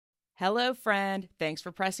Hello, friend. Thanks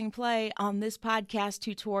for pressing play on this podcast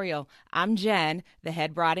tutorial. I'm Jen, the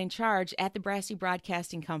head broad in charge at the Brassy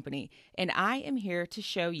Broadcasting Company, and I am here to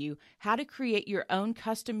show you how to create your own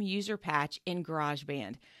custom user patch in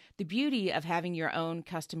GarageBand. The beauty of having your own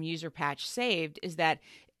custom user patch saved is that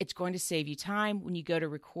it's going to save you time when you go to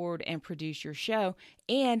record and produce your show,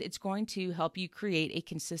 and it's going to help you create a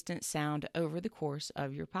consistent sound over the course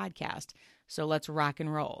of your podcast. So let's rock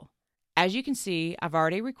and roll. As you can see, I've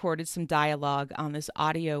already recorded some dialogue on this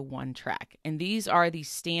audio 1 track, and these are the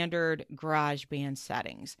standard GarageBand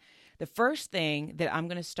settings. The first thing that I'm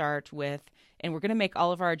going to start with, and we're going to make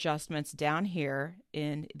all of our adjustments down here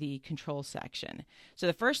in the control section. So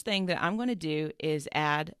the first thing that I'm going to do is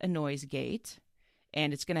add a noise gate,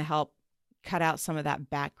 and it's going to help cut out some of that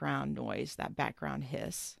background noise, that background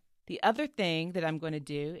hiss. The other thing that I'm going to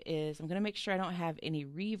do is I'm going to make sure I don't have any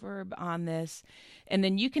reverb on this. And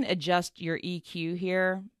then you can adjust your EQ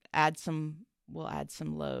here. We'll add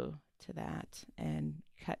some low to that and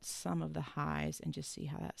cut some of the highs and just see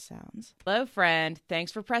how that sounds. Hello, friend.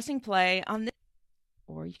 Thanks for pressing play on this.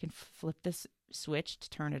 Or you can flip this switch to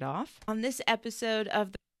turn it off. On this episode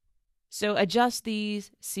of So adjust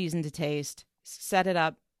these, season to taste, set it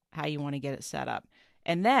up how you want to get it set up.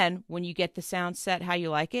 And then when you get the sound set how you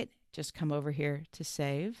like it, just come over here to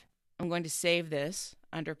save. I'm going to save this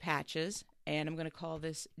under patches, and I'm going to call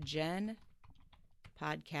this Gen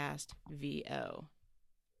Podcast VO.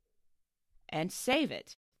 And save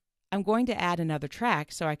it. I'm going to add another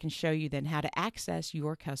track so I can show you then how to access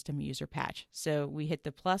your custom user patch. So we hit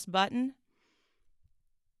the plus button.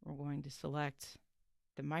 We're going to select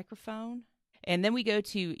the microphone. And then we go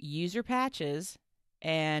to User Patches.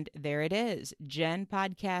 And there it is, Gen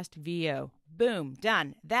Podcast VO. Boom,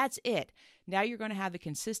 done. That's it. Now you're going to have the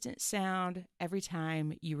consistent sound every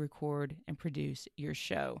time you record and produce your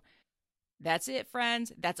show. That's it,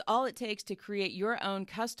 friends. That's all it takes to create your own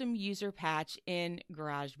custom user patch in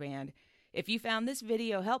GarageBand. If you found this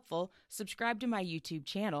video helpful, subscribe to my YouTube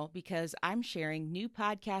channel because I'm sharing new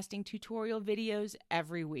podcasting tutorial videos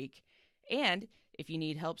every week. And if you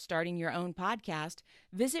need help starting your own podcast,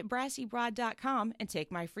 visit brassybroad.com and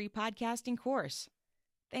take my free podcasting course.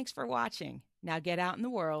 Thanks for watching. Now get out in the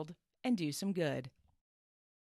world and do some good.